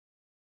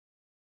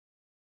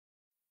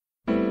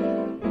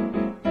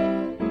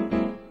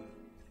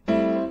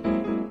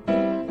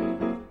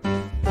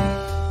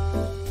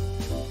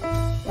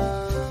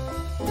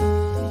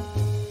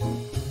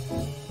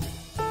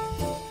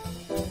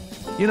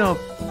You know,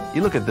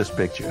 you look at this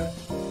picture,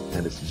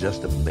 and it's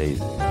just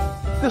amazing.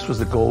 This was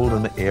the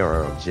golden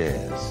era of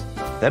jazz.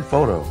 That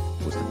photo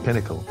was the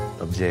pinnacle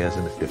of jazz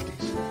in the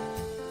 50s.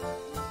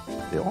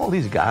 There are all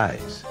these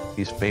guys,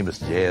 these famous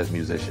jazz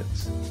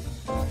musicians.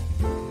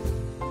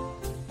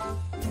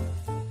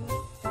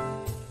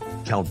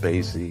 Count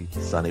Basie,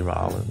 Sonny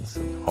Rollins,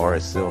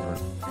 Horace Silver,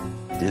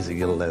 Dizzy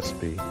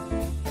Gillespie,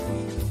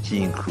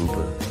 Gene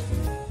Krupa,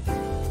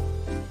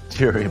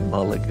 Jerry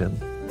Mulligan,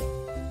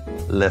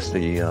 Lester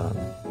Young,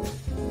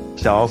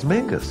 Charles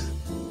Mingus.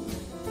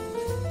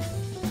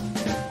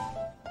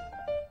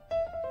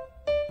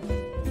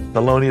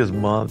 Thelonious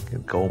Monk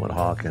and Coleman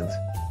Hawkins.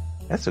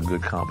 That's a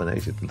good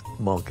combination,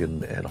 Monk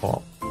and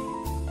Hawk.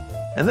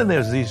 And then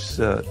there's these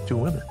two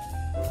women.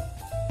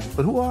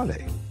 But who are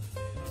they?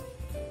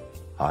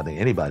 Hardly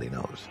anybody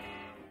knows.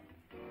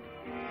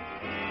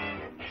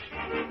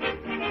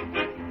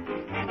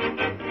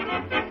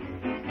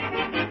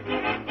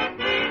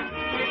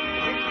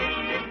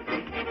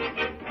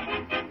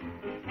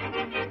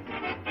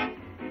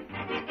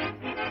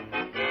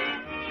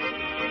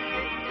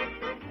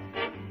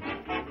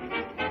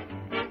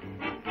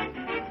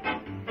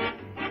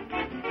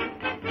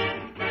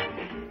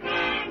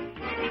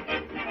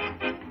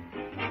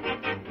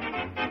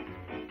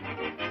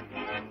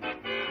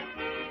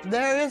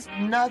 There is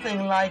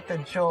nothing like the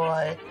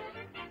joy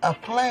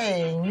of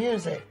playing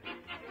music.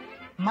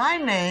 My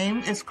name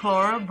is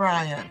Clara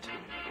Bryant.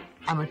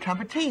 I'm a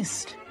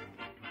trumpetist.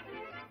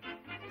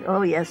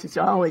 Oh yes, it's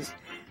always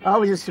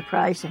a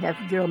surprise to have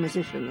girl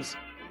musicians.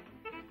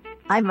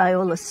 I'm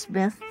Viola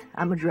Smith.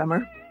 I'm a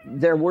drummer.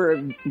 There were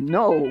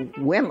no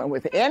women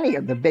with any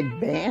of the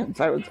big bands.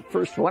 I was the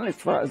first one as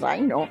far as I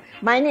know.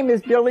 My name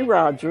is Billy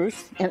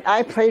Rogers, and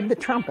I played the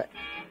trumpet.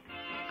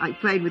 I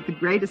played with the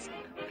greatest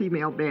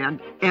female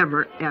band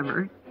ever.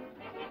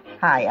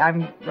 Hi,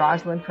 I'm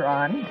Rosalind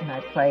Perron, and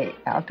I play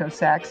alto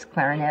sax,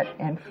 clarinet,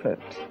 and flute.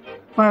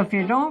 But if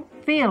you don't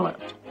feel it,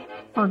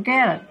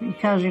 forget it,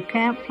 because you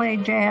can't play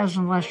jazz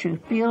unless you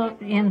feel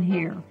it in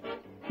here.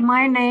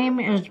 My name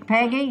is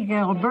Peggy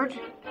Gilbert,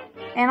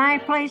 and I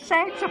play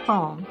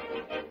saxophone.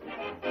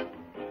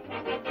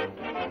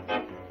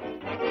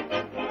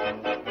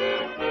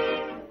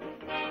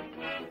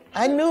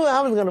 I knew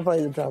I was going to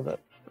play the trumpet.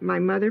 My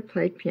mother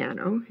played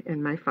piano,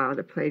 and my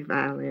father played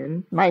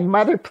violin. My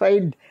mother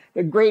played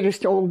the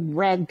greatest old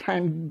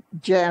ragtime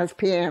jazz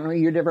piano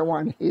you'd ever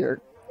want to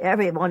hear.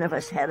 Every one of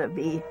us had to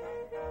be,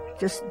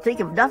 just think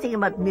of nothing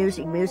but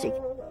music.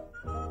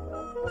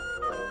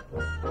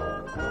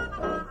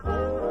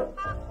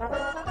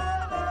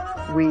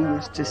 We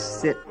used to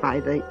sit by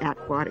the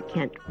Atwater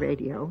Kent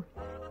radio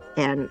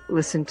and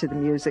listen to the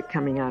music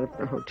coming out of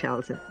the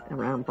hotels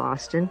around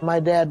Boston.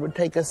 My dad would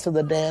take us to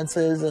the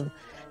dances and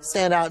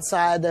stand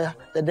outside the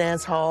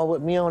dance hall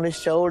with me on his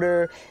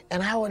shoulder,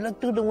 and I would look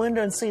through the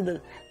window and see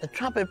the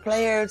trumpet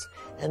players,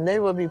 and they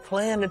would be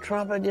playing the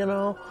trumpet, you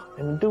know,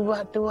 and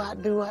do-what,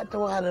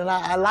 and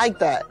I like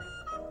that.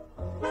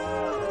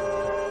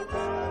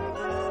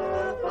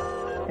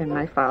 And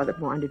my father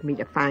wanted me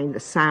to find the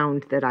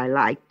sound that I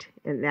liked,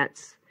 and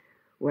that's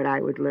what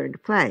I would learn to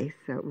play.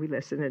 So we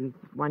listened, and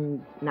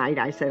one night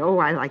I said, oh,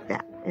 I like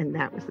that, and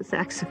that was the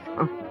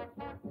saxophone.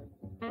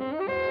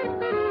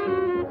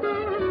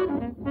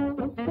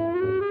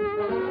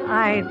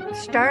 I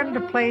started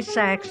to play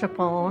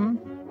saxophone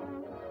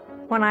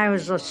when I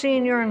was a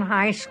senior in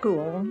high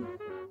school.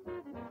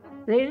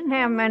 They didn't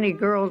have many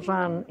girls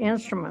on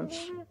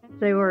instruments.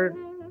 They were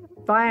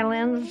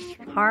violins,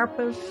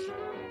 harpists,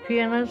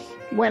 pianists.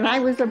 When I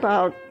was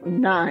about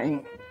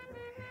 9,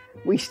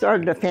 we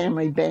started a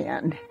family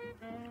band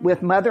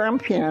with Mother on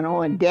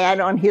piano and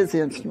Dad on his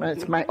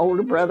instruments, my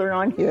older brother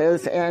on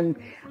his, and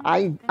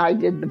I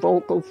did the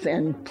vocals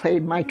and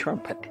played my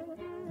trumpet.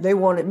 They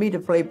wanted me to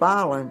play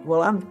violin.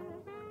 Well, I'm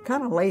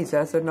kind of lazy.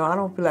 I said, no, I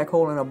don't feel like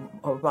holding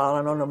a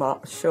violin on my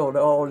shoulder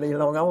all day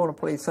long. I want to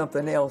play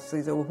something else.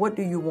 He said, well, what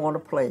do you want to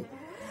play?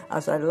 I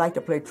said, I'd like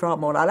to play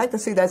trombone. I like to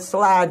see that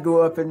slide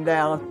go up and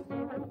down.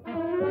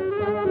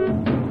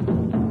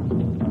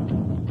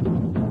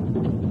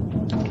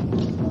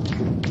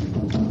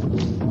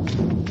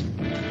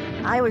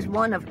 I was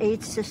one of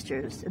 8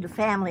 sisters in the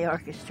family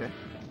orchestra.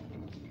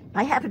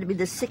 I happened to be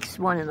the 6th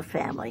one in the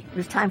family. It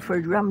was time for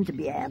a drum to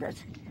be added.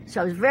 So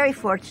I was very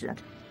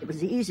fortunate. It was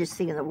the easiest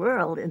thing in the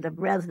world, and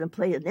rather than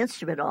play an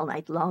instrument all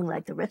night long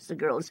like the rest of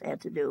the girls had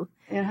to do.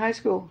 In high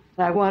school,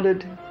 I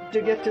wanted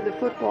to get to the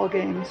football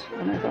games,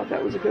 and I thought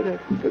that was a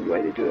good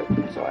way to do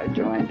it, so I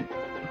joined.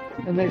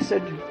 And they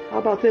said, how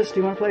about this?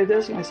 Do you want to play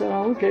this? And I said,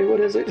 oh, okay,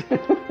 what is it?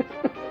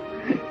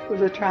 It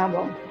was a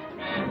trombone.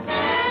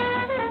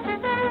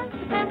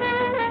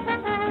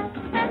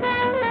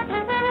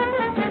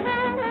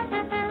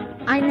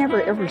 I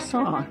never ever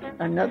saw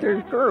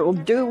another girl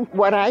do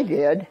what I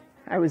did.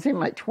 I was in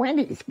my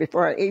 20s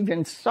before I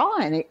even saw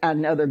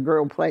another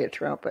girl play a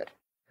trumpet.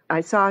 I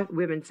saw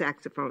women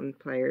saxophone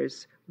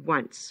players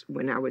once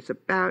when I was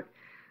about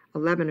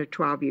 11 or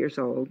 12 years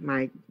old.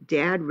 My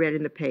dad read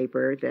in the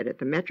paper that at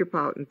the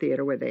Metropolitan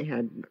Theater, where they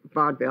had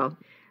vaudeville,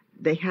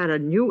 they had a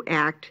new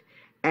act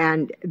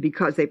And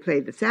because they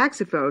played the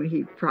saxophone,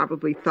 he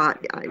probably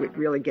thought I would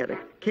really get a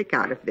kick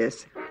out of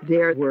this.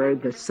 There were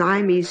the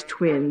Siamese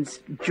twins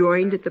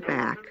joined at the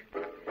back,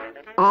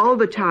 all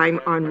the time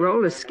on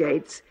roller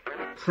skates,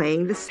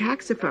 playing the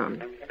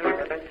saxophone.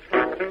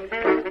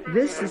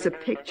 This is a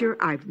picture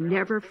I've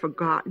never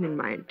forgotten in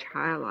my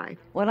entire life.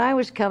 When I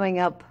was coming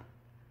up,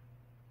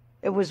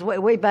 it was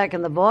way back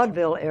in the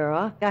vaudeville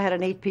era. I had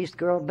an 8-piece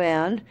girl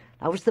band.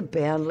 I was the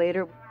band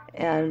leader.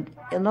 And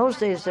in those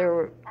days, there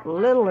were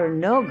little or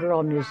no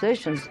girl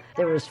musicians.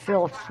 There was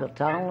Phil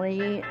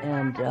Slattery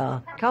and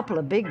a couple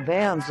of big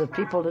bands that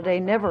people today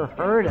never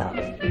heard of.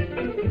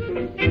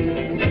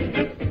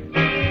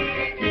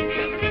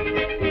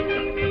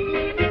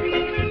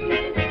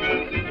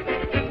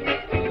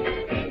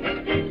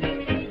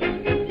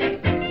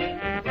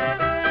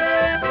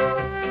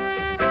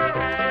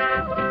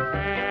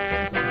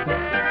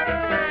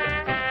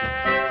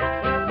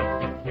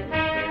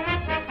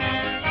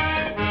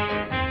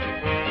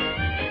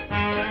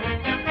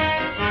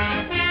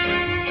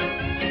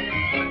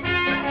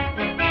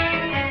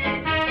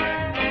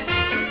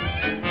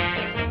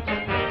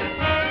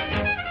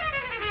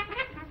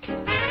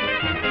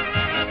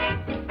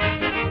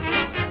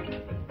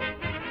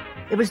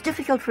 It was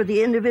difficult for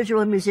the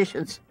individual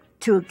musicians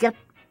to get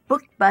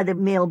booked by the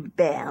male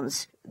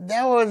bands.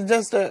 There was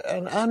just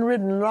an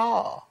unwritten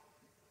law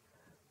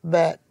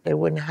that they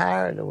wouldn't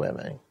hire the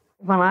women.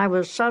 When I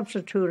was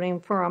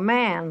substituting for a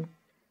man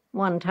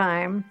one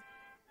time,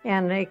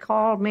 and they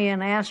called me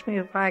and asked me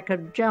if I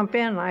could jump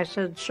in, I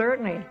said,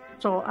 certainly.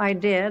 So I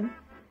did.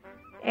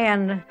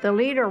 And the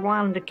leader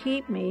wanted to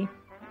keep me,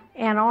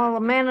 and all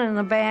the men in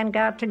the band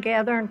got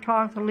together and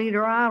talked the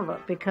leader out of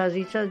it, because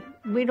he said,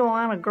 we don't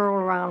want a girl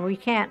around. We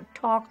can't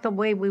talk the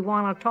way we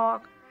want to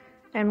talk,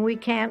 and we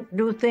can't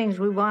do things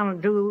we want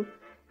to do,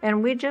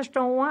 and we just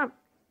don't want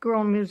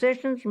girl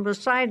musicians, and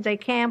besides, they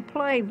can't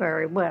play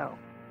very well.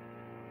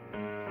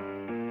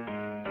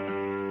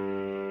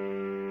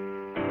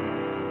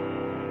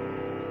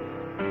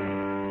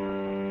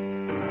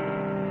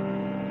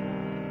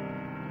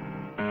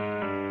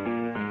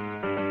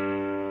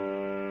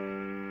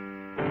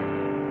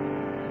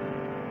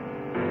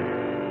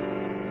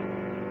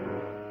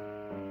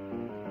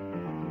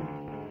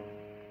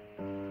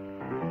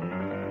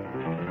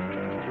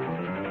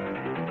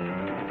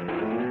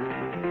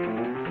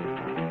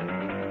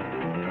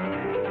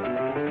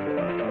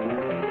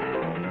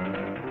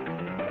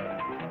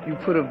 You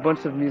put a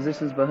bunch of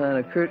musicians behind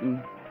a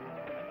curtain,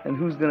 and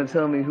who's going to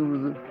tell me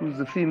who's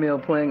the female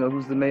playing or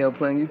who's the male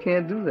playing? You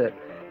can't do that.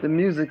 The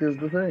music is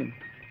the thing.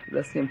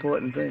 That's the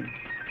important thing.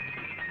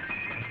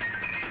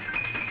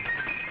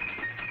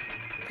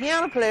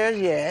 Piano players,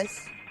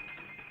 yes.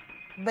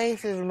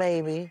 Basses,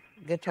 maybe.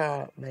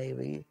 Guitar,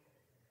 maybe.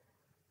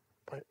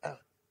 But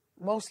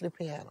mostly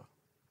piano.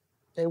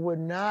 They would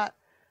not,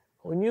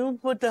 when you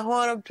put the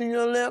horn up to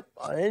your lip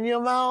or in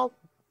your mouth,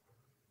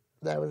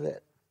 that was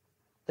it.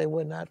 They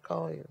would not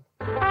call you.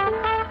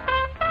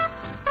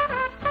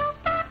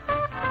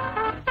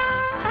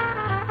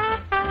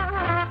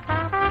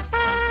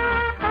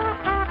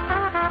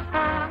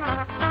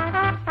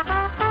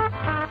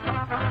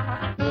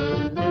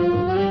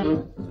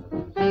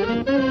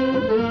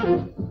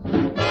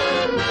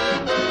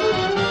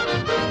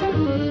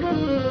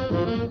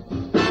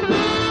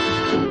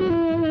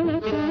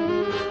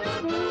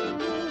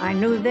 I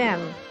knew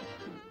then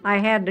I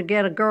had to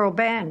get a girl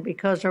band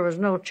because there was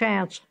no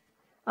chance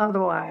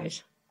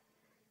otherwise.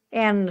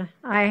 And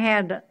I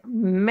had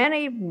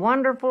many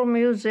wonderful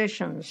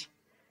musicians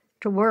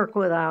to work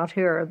with out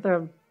here.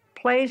 The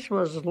place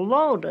was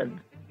loaded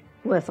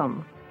with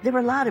them. There were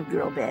a lot of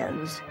girl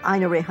bands.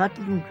 Ina Ray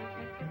Hutton,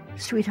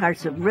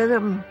 Sweethearts of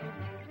Rhythm,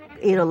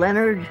 Ada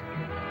Leonard.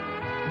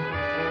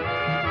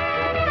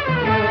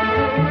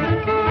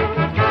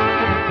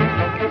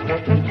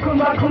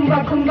 Kumba,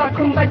 kumba, kumba,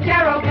 kumba,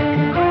 Carol.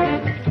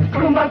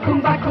 Kumba,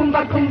 kumba,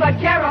 kumba, kumba,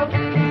 Carol.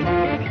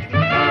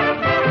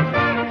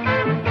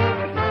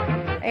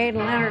 Ada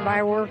Leonard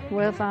I worked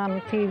with on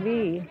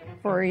TV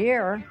for a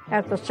year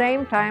at the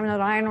same time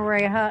that Ina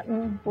Ray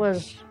Hutton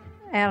was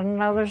at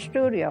another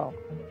studio.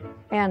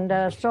 And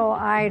so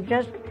I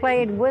just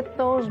played with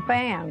those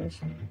bands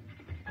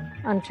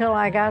until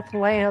I got the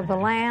lay of the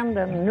land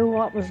and knew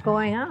what was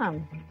going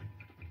on.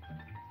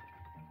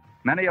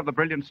 Many of the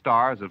brilliant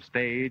stars of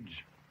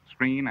stage,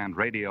 screen, and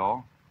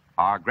radio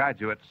are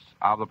graduates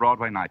of the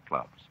Broadway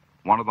nightclubs.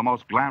 One of the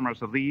most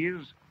glamorous of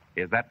these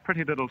is that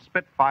pretty little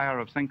spitfire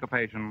of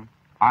syncopation,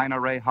 Ina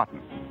Ray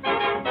Hutton.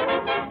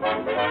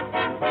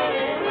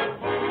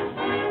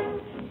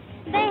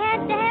 They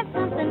had to have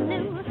something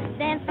new,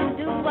 dance and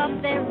do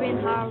up there in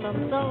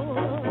Harlem.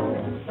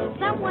 So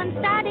someone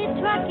started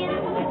trucking.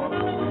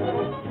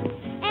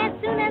 As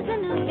soon as the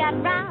news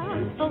got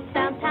round, folks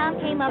downtown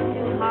came up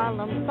to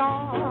Harlem.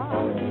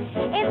 Saw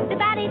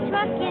everybody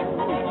trucking.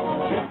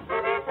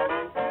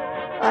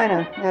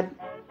 Ina had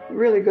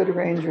really good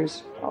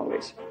arrangers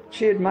always.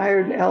 She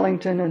admired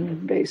Ellington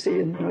and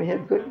Basie, and we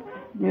had good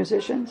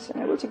musicians,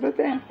 and it was a good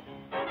band.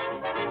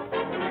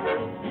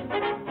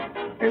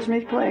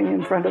 here's me playing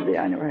in front of the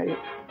honorary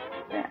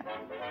band.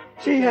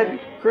 She had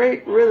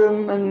great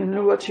rhythm and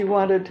knew what she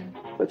wanted,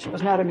 but she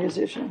was not a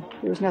musician.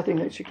 There was nothing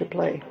that she could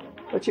play.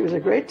 But she was a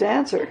great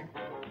dancer.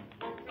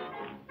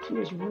 She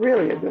was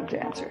really a good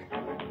dancer.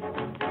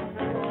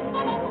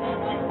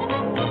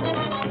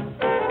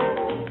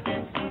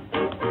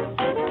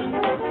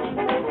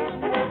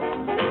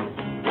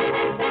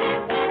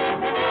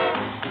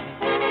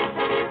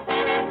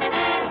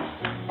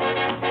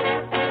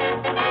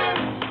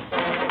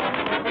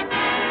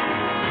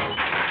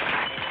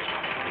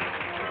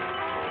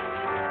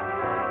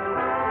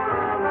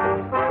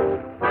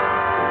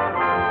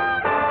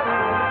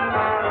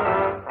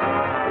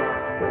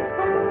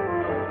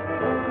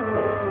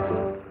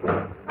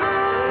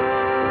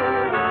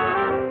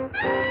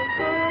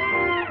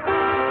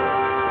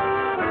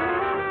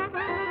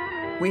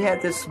 We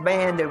had this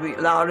band that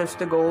allowed us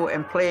to go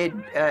and play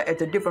at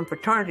the different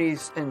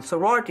fraternities and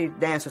sorority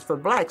dances for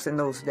blacks in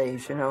those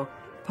days, you know.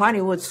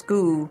 Pineywood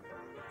School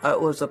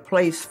was a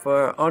place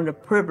for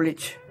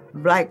underprivileged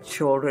black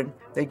children.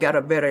 They got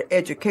a better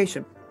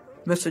education.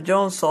 Mr.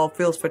 Jones saw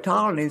Phil's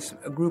Fraternities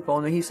group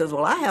on it. He says,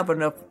 well, I have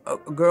enough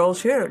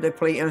girls here that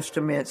play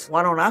instruments.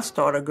 Why don't I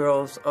start a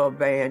girls'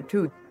 band,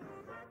 too?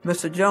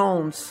 Mr.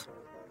 Jones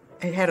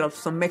had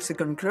some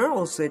Mexican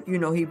girls that, you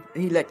know, he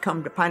let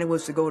come to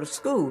Pineywood to go to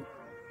school.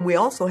 We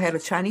also had a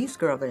Chinese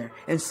girl there.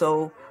 And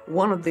so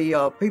one of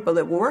the people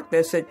that worked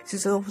there said,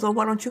 so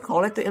why don't you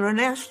call it the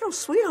International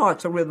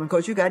Sweethearts of Rhythm?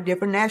 Because you got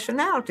different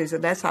nationalities.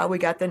 And that's how we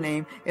got the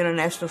name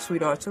International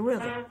Sweethearts of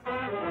Rhythm.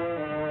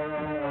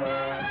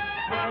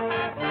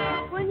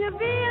 When you're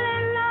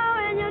feeling low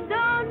and you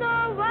don't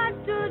know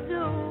what to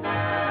do.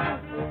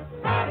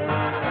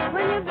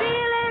 When you're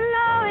feeling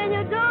low and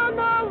you don't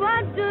know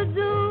what to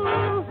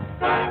do.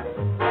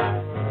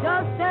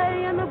 Just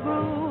stay in the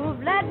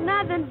groove. Let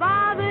nothing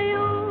bother you.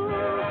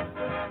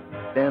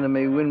 Anna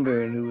Mae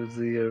Winburn, who was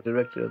the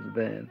director of the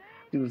band,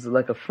 she was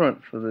like a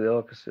front for the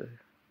orchestra,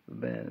 the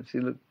band.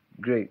 She looked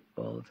great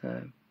all the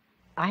time.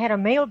 I had a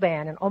male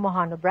band in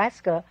Omaha,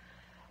 Nebraska,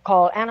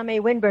 called Anna Mae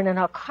Winburn and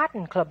her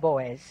Cotton Club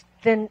Boys.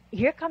 Then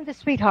here come the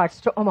Sweethearts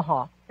to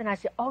Omaha. And I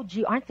said, oh,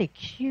 gee, aren't they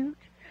cute?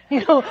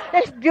 You know,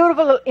 they're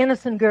beautiful little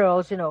innocent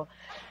girls, you know.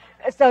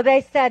 So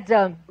they said,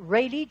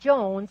 Ray Lee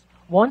Jones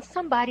wants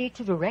somebody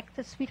to direct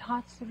the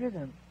Sweethearts of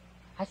Rhythm.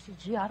 I said,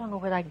 gee, I don't know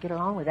whether I can get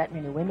along with that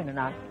many women or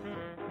not.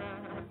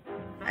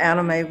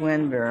 Anna Mae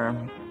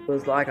Winburn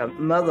was like a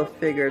mother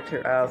figure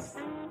to us.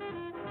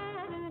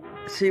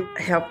 She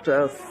helped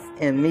us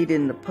in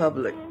meeting the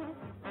public,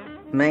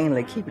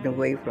 mainly keeping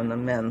away from the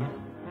men.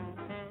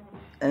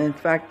 And in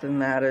fact of the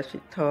matter, she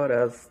taught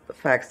us the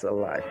facts of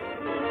life.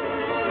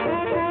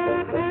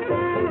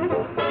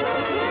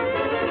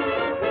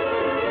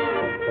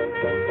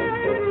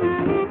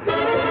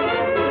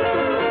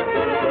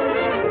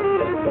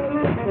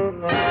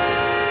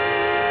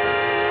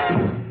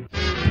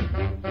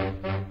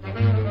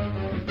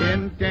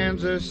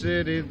 Kansas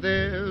City,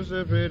 there's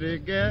a pretty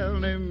gal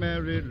named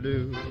Mary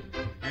Lou.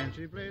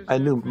 I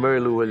knew Mary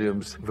Lou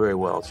Williams very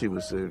well. She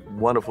was a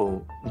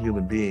wonderful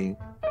human being,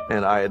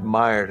 and I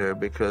admired her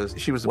because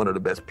she was one of the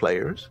best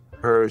players.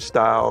 Her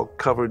style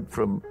covered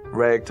from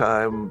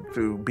ragtime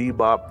to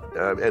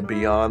bebop and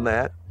beyond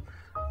that.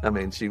 I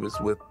mean, she was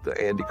with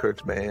Andy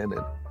Kirk's band,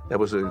 and that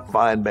was a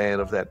fine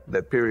band of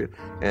that period.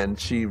 And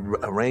she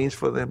arranged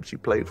for them, she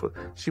played for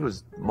them. She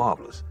was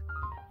marvelous.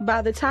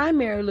 By the time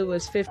Mary Lou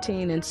is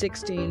 15 and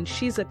 16,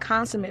 she's a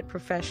consummate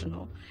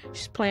professional.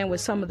 She's playing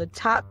with some of the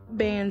top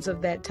bands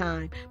of that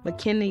time,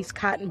 McKinney's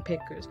Cotton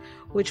Pickers,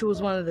 which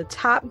was one of the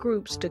top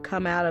groups to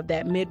come out of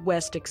that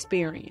Midwest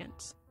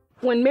experience.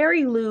 When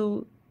Mary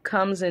Lou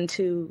comes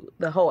into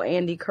the whole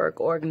Andy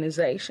Kirk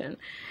organization,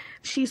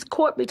 she's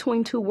caught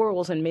between two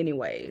worlds in many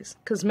ways,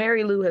 because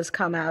Mary Lou has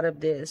come out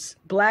of this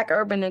black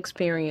urban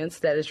experience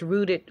that is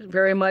rooted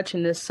very much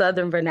in this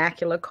Southern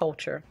vernacular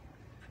culture.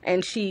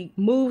 And she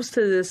moves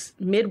to this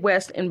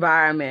Midwest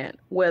environment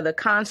where the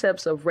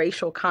concepts of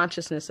racial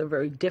consciousness are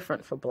very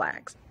different for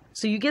blacks.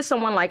 So you get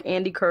someone like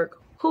Andy Kirk,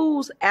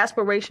 whose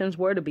aspirations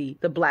were to be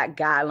the black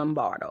Guy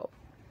Lombardo.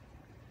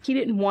 He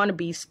didn't want to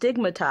be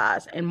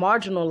stigmatized and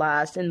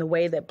marginalized in the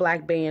way that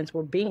black bands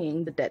were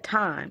being at that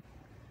time.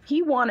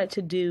 He wanted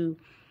to do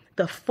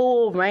the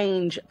full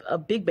range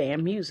of big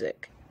band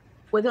music.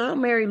 Without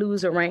Mary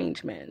Lou's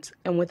arrangements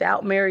and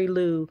without Mary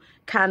Lou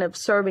kind of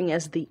serving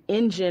as the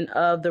engine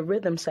of the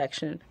rhythm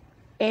section,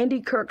 Andy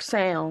Kirk's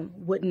sound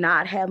would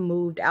not have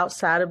moved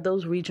outside of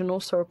those regional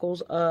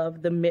circles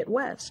of the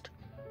Midwest.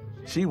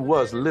 She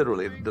was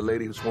literally the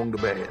lady who swung the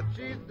band.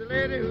 She's the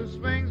lady who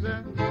swings the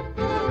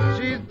band.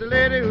 She's the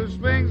lady who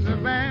swings the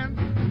band.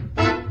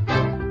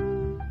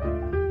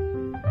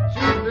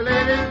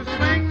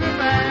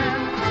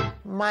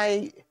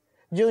 My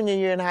junior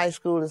year in high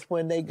school is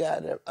when they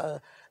got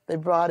they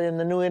brought in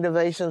the new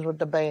innovations with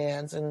the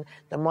bands and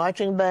the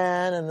marching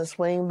band and the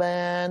swing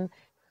band.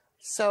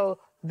 So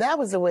that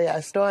was the way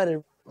I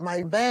started.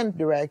 My band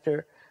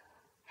director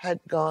had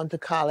gone to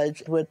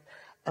college with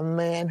a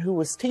man who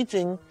was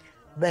teaching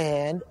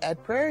band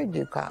at Prairie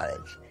View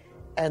College.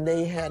 and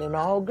they had an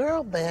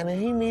all-girl band, and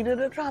he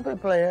needed a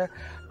trumpet player,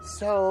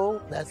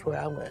 so that's where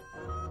I went.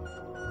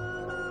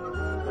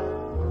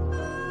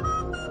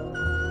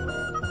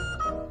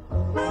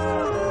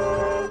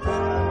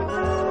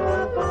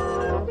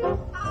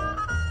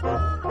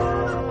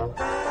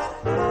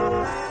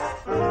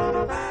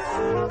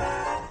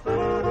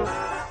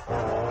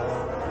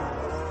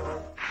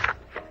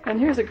 And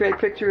here's a great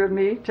picture of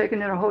me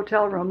taken in a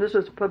hotel room. This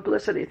was a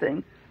publicity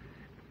thing.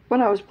 When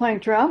I was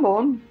playing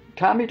trombone,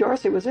 Tommy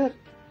Dorsey was it.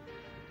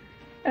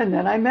 And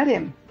then I met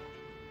him.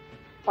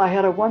 I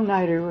had a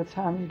one-nighter with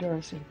Tommy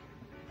Dorsey.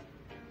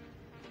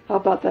 How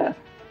about that?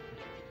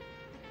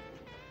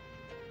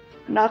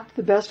 Not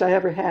the best I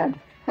ever had.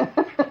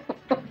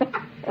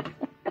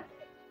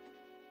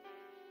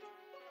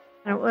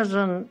 It was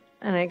an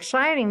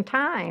exciting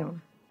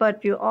time,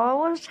 but you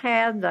always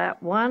had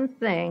that one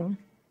thing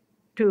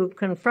to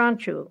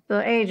confront you.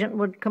 The agent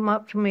would come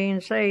up to me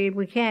and say,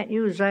 "We can't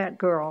use that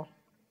girl.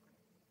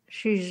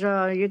 She's,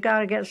 you got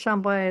to get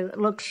somebody that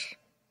looks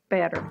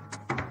better.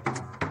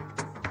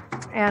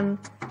 And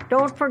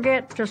don't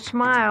forget to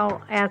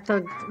smile at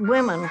the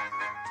women.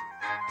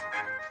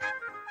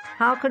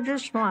 How could you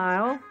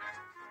smile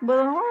with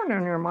a horn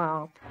in your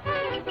mouth?"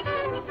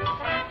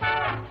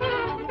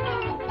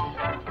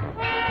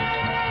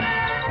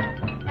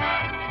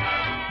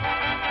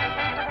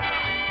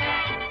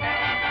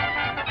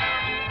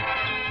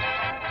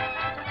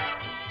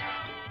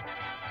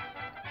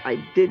 I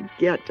did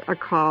get a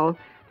call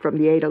from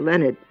the Ada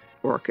Leonard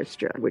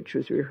Orchestra, which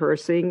was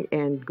rehearsing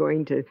and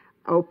going to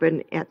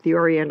open at the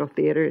Oriental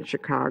Theater in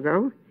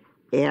Chicago.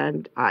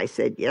 And I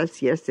said yes,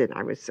 and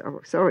I was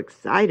so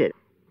excited.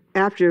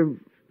 After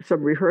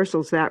some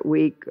rehearsals that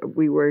week,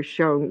 we were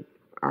shown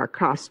our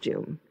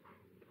costume.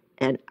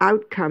 And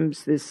out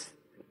comes this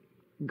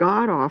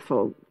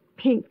god-awful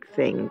pink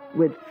thing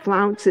with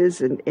flounces,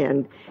 and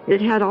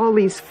it had all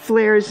these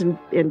flares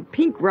and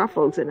pink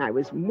ruffles, and I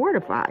was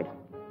mortified.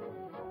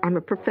 I'm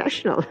a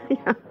professional.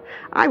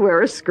 I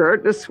wear a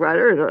skirt and a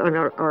sweater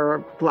or a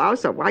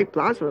blouse, a white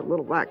blouse with a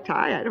little black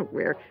tie. I don't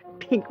wear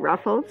pink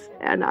ruffles.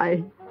 And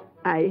I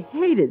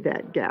hated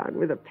that gown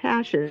with a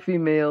passion.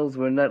 Females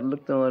were not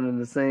looked on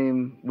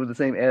with the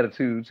same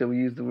attitude, shall we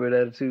use the word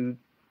attitude,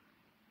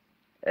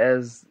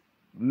 as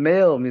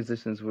male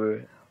musicians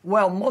were.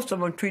 Well, most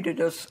of them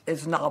treated us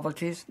as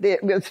novelties.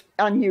 It was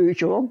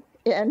unusual,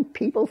 and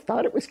people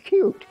thought it was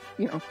cute,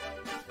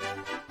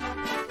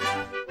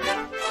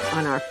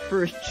 On our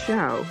first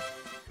show,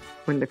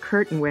 when the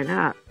curtain went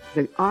up,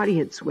 the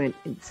audience went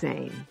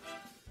insane.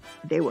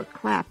 They were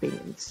clapping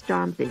and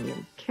stomping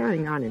and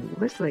carrying on and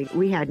whistling.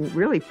 We hadn't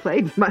really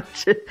played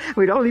much.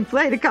 We'd only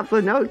played a couple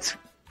of notes.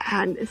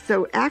 And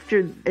so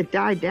after it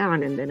died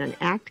down and then an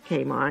act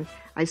came on,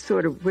 I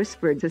sort of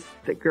whispered to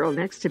the girl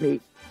next to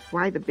me,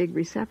 "Why the big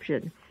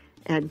reception?"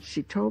 And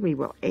she told me,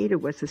 well, Ada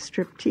was a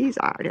striptease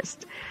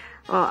artist.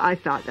 Well, I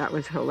thought that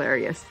was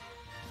hilarious.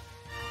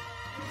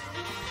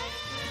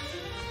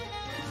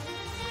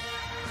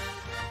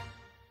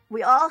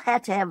 We all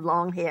had to have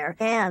long hair,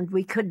 and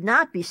we could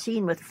not be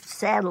seen with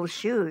saddle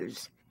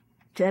shoes.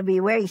 To be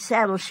wearing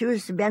saddle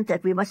shoes meant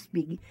that we must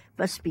be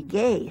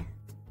gay.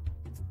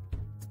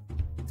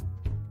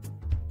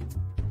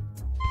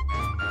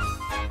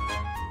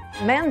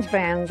 Men's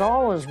bands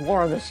always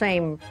wore the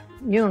same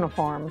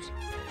uniforms.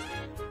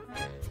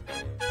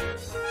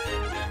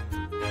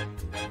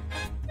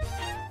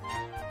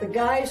 The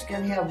guys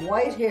can have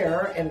white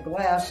hair and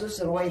glasses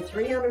and weigh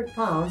 300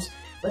 pounds,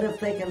 but if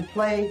they can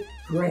play,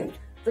 great.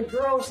 The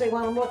girls, they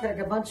want to look like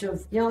a bunch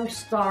of young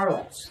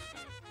starlets.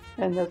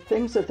 And the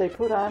things that they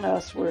put on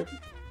us were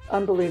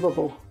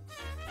unbelievable.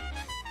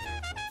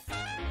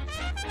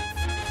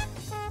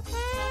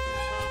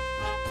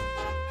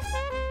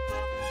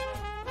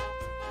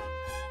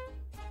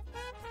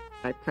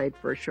 I played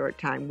for a short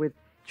time with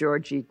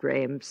Georgie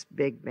Graham's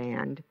big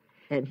band,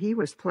 and he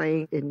was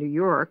playing in New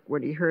York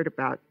when he heard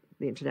about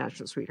the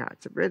International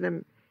Sweethearts of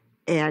Rhythm,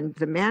 and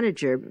the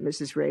manager,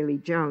 Mrs. Rayleigh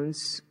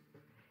Jones,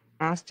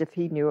 asked if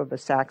he knew of a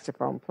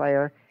saxophone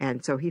player,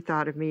 and so he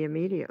thought of me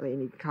immediately,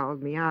 and he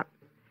called me up.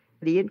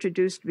 He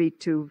introduced me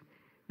to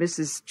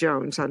Mrs.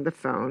 Jones on the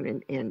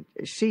phone, and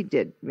she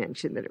did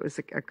mention that it was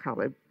a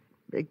colored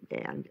big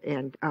band,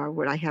 and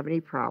would I have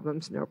any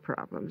problems? No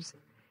problems.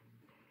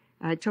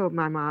 I told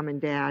my mom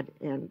and dad,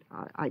 and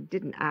I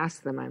didn't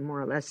ask them, I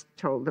more or less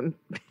told them.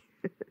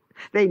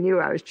 They knew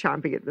I was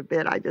chomping at the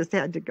bit. I just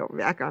had to go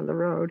back on the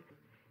road.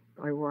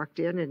 I walked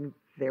in, and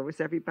there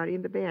was everybody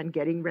in the band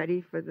getting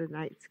ready for the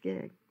night's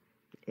gig.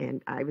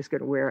 And I was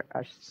going to wear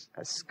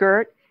a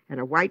skirt and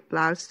a white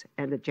blouse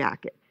and a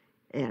jacket.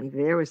 And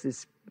there was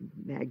this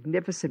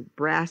magnificent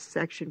brass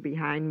section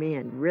behind me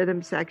and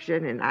rhythm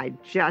section, and I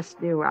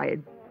just knew I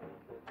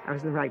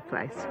was in the right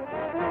place.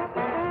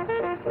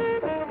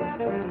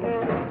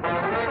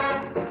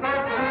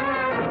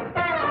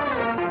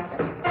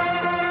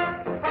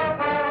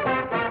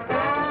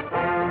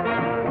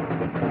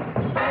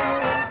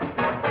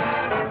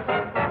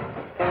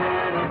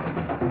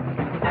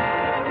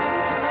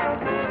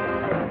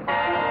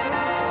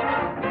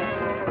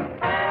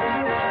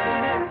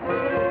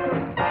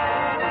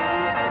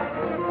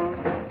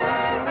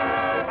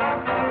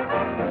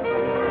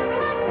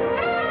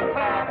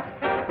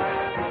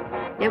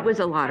 It was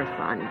a lot of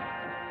fun.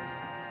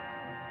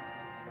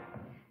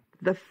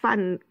 The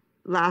fun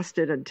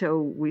lasted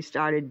until we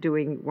started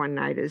doing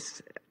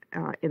one-nighters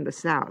in the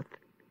South.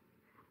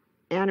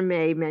 Anna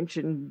Mae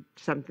mentioned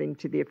something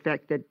to the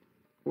effect that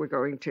we're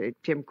going to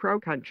Jim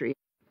Crow country.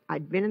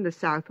 I'd been in the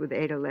South with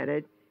Ada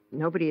Leonard.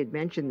 Nobody had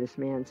mentioned this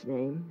man's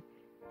name.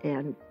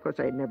 And, of course,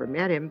 I had never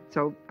met him,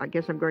 so I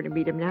guess I'm going to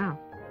meet him now.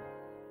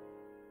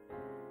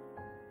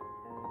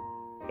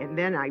 And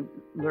then I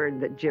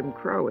learned that Jim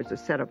Crow is a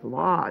set of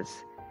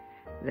laws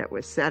that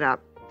was set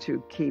up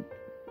to keep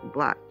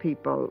black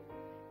people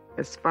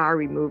as far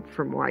removed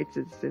from whites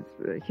as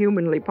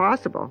humanly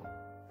possible.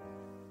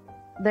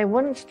 They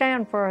wouldn't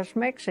stand for us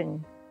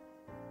mixing.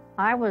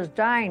 I was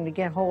dying to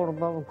get hold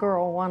of a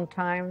girl one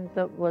time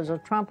that was a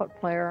trumpet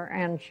player,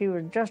 and she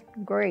was just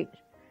great.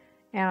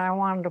 And I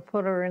wanted to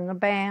put her in the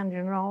band,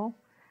 you know.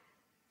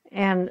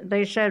 And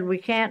they said, we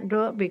can't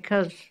do it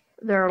because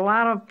there are a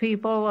lot of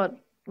people that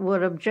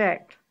would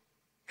object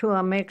to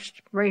a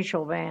mixed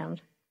racial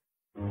band.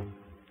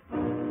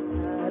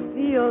 I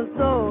feel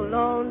so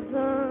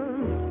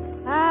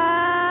lonesome,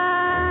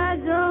 I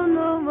don't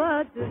know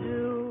what to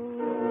do.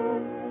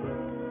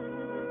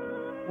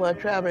 Well,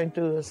 traveling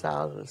through the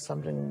South is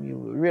something you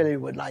really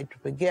would like to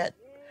forget.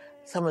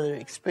 Some of the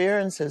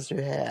experiences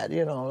you had,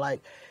 you know,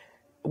 like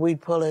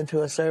we'd pull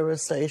into a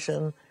service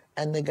station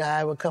and the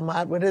guy would come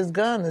out with his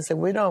gun and say,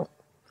 we don't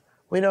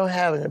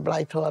have any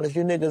black toilets.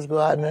 You niggas go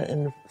out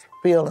in the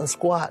field and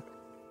squat.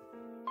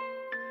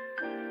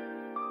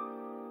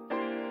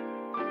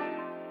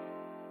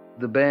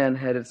 The band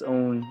had its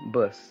own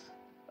bus,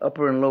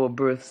 upper and lower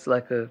berths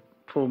like a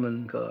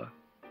Pullman car.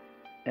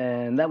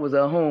 And that was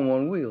our home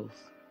on wheels.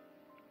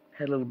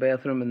 Had a little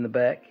bathroom in the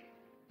back.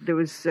 There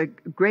was a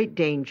great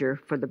danger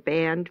for the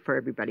band, for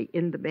everybody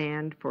in the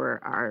band, for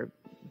our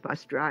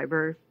bus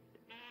driver.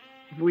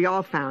 We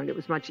all found it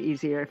was much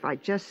easier if I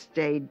just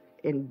stayed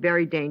in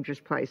very dangerous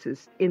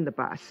places in the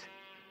bus.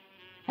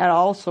 And I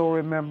also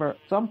remember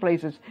some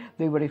places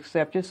they would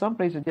accept you, some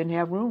places didn't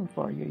have room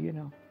for you, you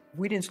know. If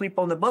we didn't sleep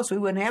on the bus, we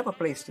wouldn't have a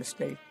place to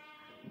stay.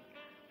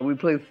 We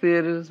played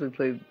theaters, we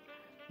played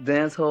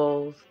dance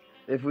halls.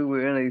 If we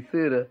were in a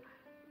theater,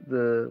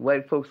 the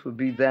white folks would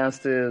be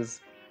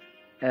downstairs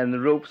and the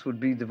ropes would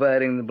be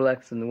dividing the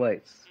blacks and the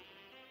whites.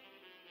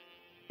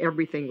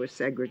 Everything was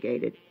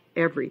segregated,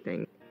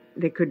 everything.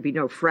 There could be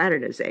no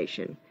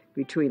fraternization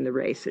between the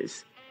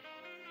races.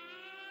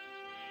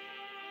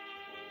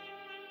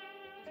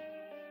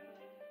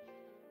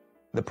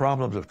 The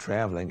problems of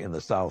traveling in the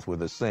South were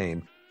the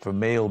same for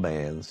male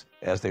bands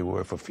as they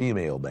were for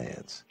female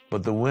bands.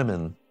 But the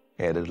women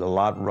had it a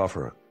lot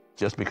rougher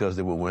just because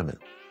they were women.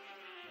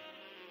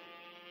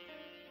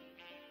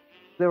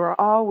 There were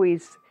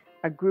always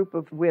a group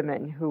of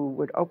women who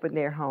would open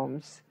their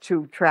homes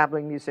to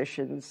traveling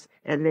musicians,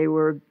 and they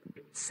were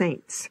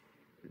saints.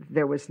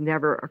 There was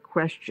never a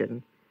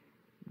question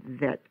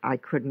that I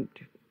couldn't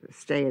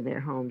stay in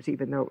their homes,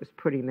 even though it was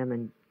putting them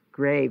in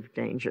grave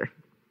danger,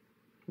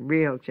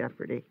 real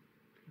jeopardy.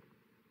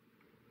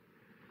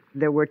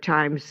 There were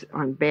times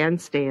on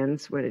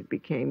bandstands when it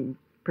became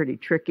pretty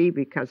tricky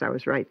because I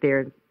was right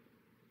there in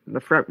the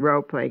front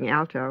row playing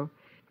alto.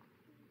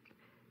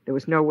 There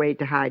was no way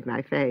to hide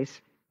my face.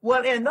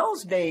 Well, in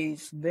those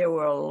days, there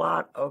were a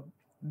lot of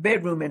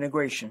bedroom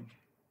integration.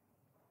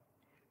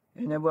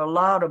 And there were a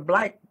lot of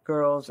black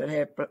girls that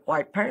had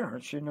white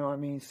parents, you know what I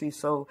mean? See,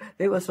 so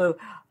they were so,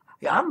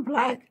 I'm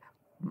black.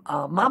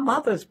 My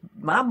mother's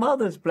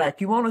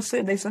black. You want to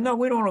see? They said, no,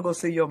 we don't want to go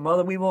see your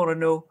mother. We want to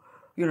know,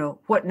 you know,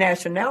 what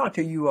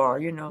nationality you are,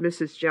 you know.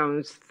 Mrs.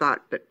 Jones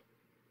thought that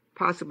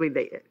possibly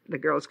the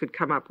girls could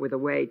come up with a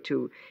way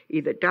to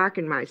either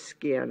darken my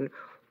skin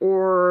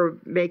or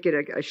make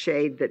it a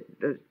shade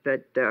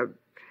that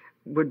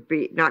would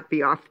not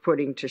be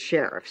off-putting to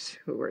sheriffs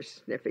who were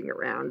sniffing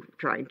around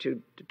trying to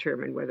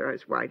determine whether I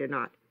was white or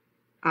not.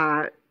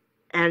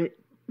 And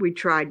we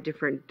tried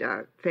different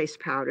face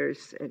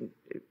powders, and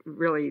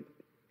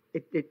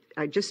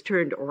I just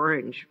turned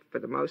orange for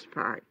the most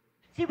part.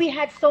 See, we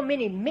had so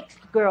many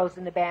mixed girls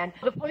in the band.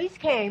 The police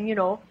came, you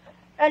know,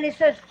 and he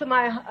says to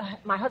my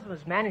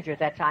husband's manager at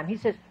that time, he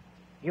says,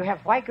 you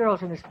have white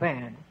girls in this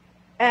band.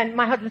 And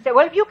my husband said,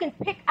 well, if you can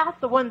pick out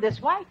the one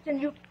that's white, then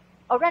you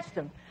arrest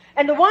him.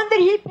 And the one that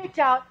he picked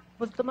out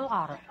was the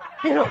mulatto.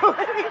 You know,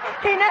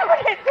 he never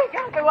did pick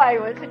out the white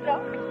ones, you know.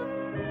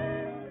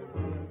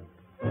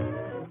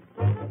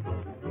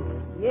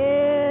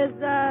 Yes,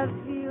 I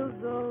feel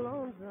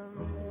so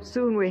lonesome.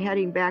 Soon we're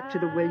heading back to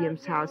the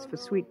Williams house for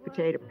sweet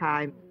potato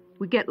pie.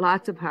 We get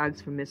lots of hugs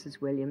from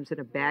Mrs. Williams and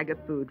a bag of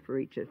food for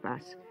each of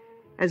us.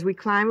 As we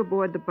climb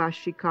aboard the bus,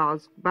 she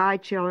calls, bye,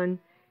 chillin'.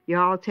 You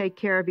all take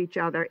care of each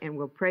other, and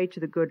we'll pray to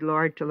the good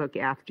Lord to look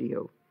after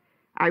you.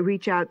 I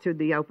reach out through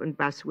the open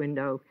bus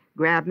window,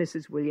 grab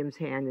Mrs. Williams'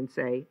 hand, and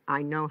say,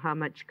 I know how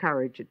much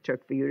courage it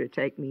took for you to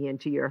take me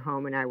into your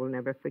home, and I will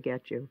never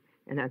forget you.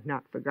 And I've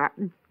not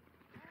forgotten.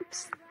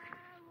 Oops.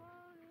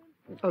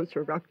 Those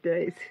were rough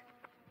days.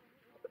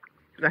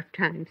 Rough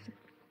times.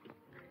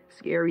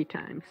 Scary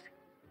times.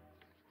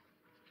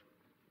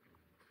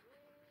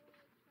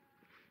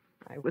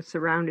 I was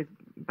surrounded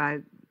by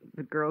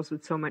the girls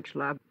with so much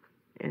love,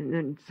 and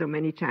then so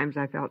many times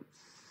I felt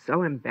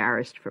so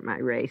embarrassed for my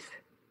race,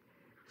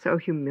 so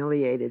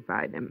humiliated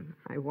by them.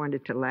 I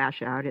wanted to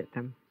lash out at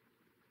them,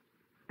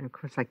 and of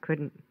course I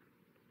couldn't.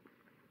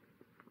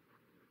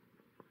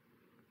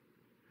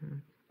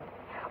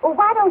 Well,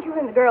 why don't you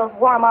and the girls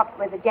warm up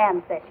with a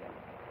jam session?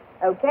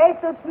 Okay,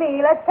 suits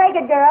me. Let's take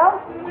it,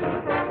 girls.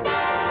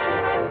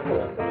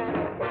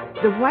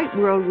 The white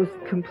world was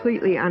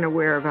completely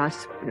unaware of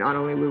us. Not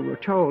only we were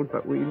told,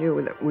 but we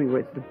knew that we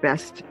were the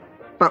best,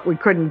 but we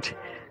couldn't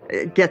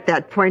get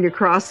that point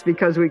across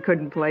because we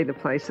couldn't play the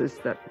places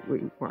that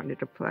we wanted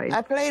to play.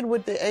 I played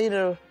with the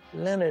Ada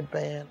Leonard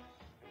Band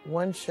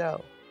one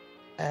show,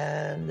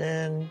 and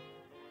then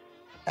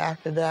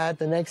after that,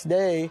 the next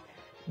day,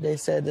 they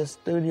said the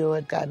studio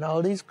had gotten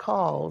all these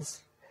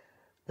calls.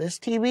 This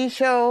TV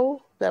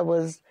show that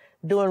was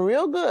doing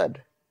real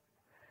good,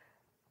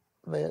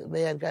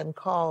 they had gotten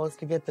calls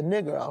to get the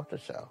nigger off the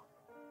show.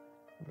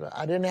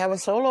 I didn't have a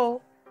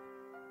solo,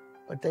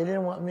 but they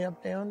didn't want me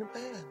up there on the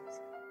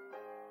bands.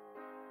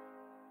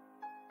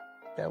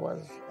 That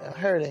was a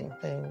hurting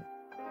thing.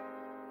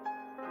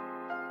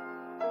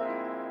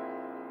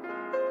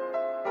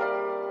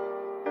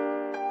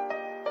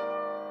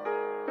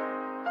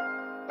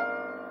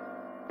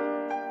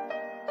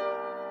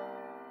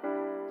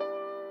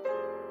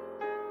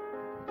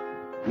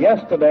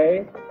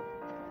 Yesterday,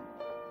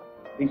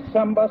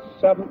 December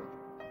 7th,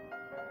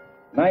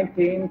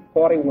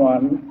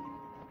 1941,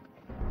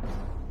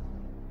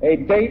 a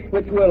date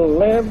which will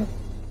live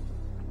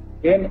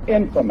in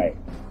infamy.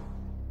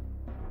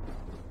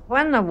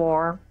 When the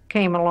war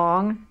came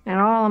along and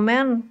all the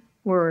men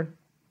were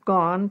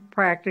gone,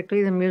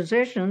 practically, the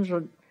musicians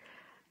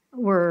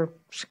were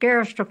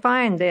scarce to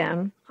find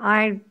then,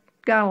 I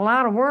got a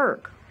lot of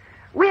work.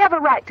 We have a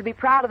right to be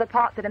proud of the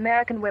part that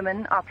American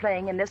women are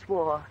playing in this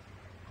war.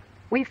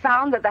 We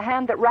found that the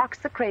hand that rocks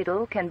the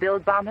cradle can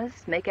build bombers,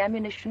 make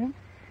ammunition,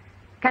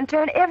 can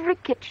turn every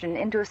kitchen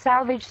into a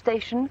salvage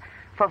station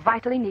for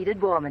vitally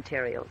needed war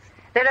materials.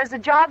 There is a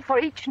job for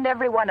each and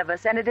every one of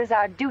us, and it is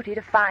our duty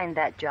to find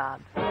that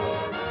job.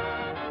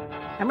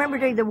 I remember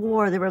during the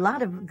war, there were a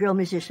lot of girl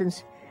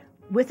musicians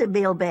with the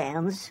male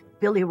bands.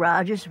 Billy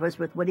Rogers was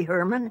with Woody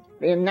Herman.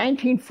 In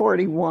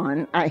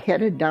 1941, I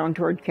headed down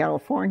toward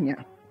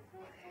California,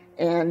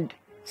 and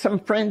some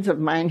friends of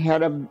mine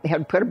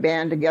had put a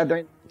band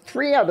together.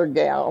 3 other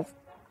gals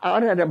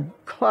out at a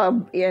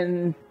club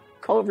in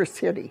Culver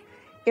City.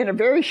 In a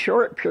very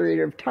short period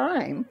of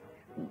time,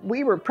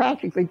 we were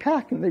practically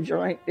packing the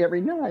joint every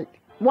night.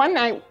 One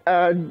night,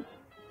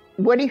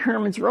 Woody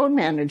Herman's road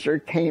manager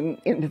came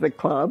into the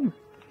club,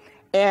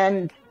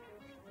 and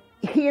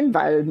he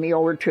invited me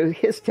over to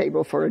his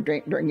table for a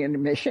drink during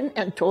intermission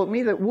and told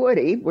me that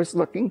Woody was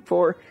looking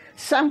for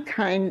some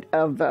kind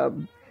of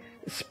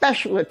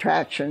special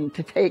attraction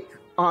to take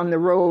on the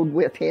road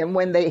with him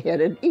when they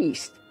headed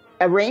east.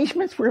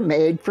 Arrangements were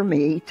made for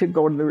me to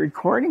go to the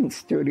recording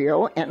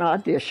studio and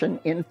audition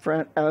in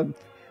front of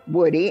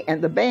Woody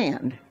and the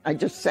band. I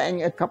just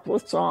sang a couple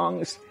of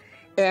songs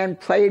and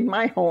played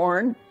my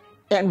horn,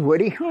 and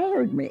Woody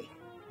hired me.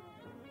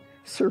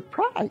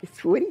 Surprise,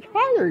 Woody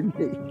hired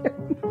me.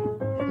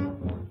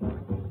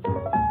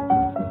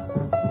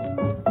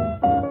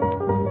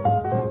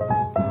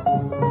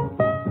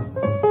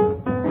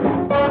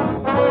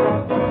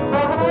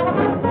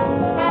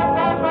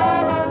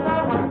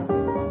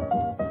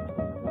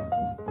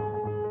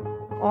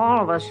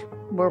 All of us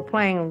were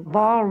playing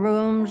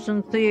ballrooms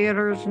and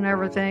theaters and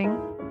everything.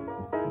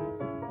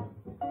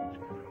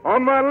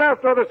 On my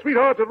left are the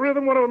Sweethearts of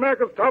Rhythm, one of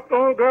America's top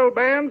all-girl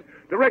bands,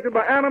 directed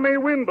by Anna Mae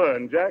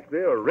Winburn. Jack, they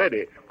are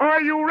ready.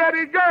 Are you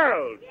ready,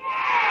 girls?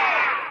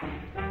 Yeah!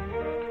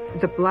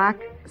 The black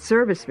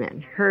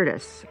servicemen heard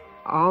us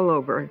all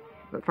over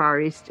the Far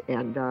East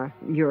and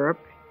Europe,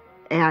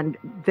 and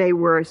they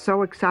were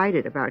so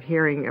excited about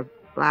hearing a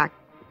black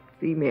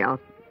female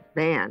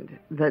band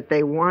that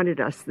they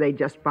wanted us. They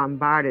just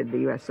bombarded the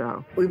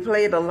USO. We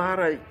played a lot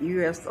of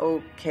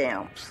USO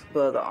camps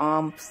for the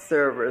armed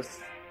service.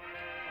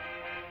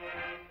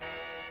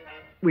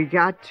 We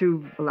got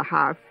to Le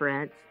Havre,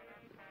 France.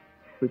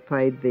 We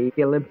played the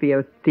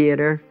Olympia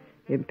Theater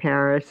in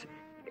Paris.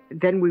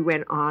 Then we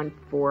went on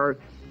for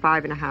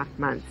 5.5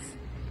 months.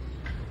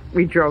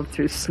 We drove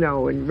through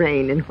snow and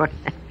rain and what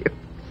have you.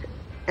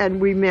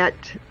 And we met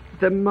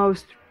the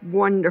most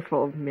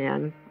wonderful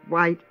men,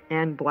 white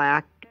and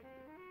black.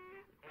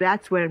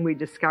 That's when we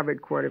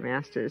discovered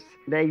quartermasters.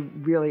 They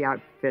really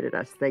outfitted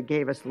us. They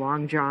gave us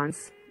long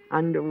johns,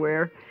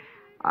 underwear,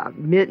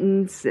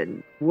 mittens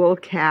and wool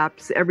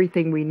caps,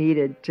 everything we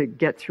needed to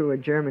get through a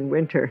German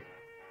winter.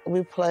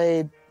 We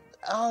played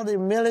all the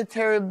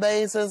military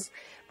bases,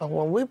 but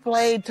when we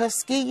played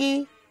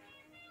Tuskegee,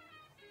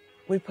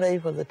 we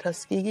played for the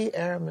Tuskegee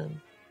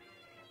Airmen.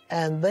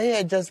 And they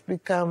had just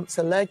become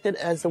selected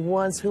as the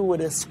ones who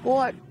would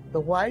escort the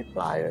white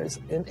flyers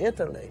in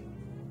Italy.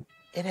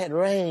 It had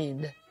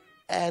rained,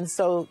 and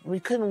so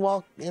we couldn't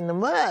walk in the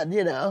mud,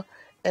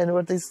 and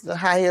with these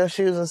high heel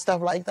shoes and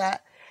stuff like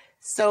that.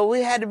 So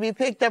we had to be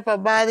picked up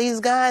by these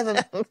guys,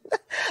 and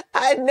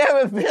I'd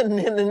never been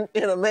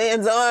in a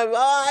man's arms.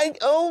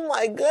 Oh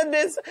my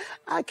goodness.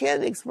 I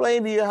can't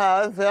explain to you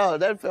how it felt.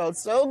 That felt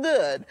so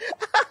good.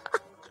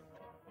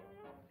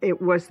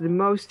 It was the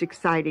most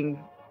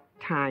exciting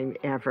time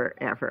ever,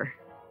 ever.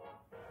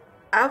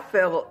 I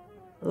felt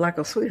like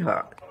a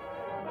sweetheart.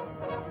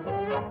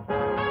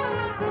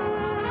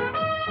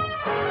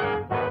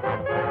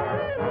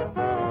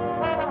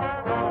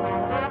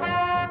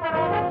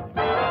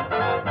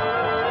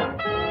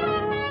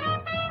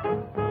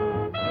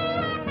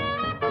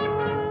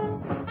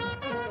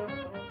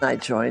 I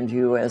joined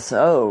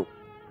USO,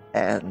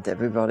 and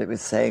everybody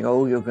was saying,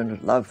 oh, you're going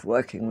to love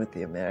working with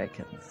the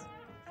Americans.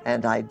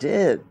 And I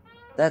did.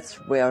 That's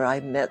where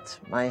I met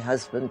my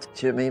husband,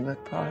 Jimmy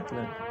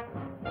McPartland.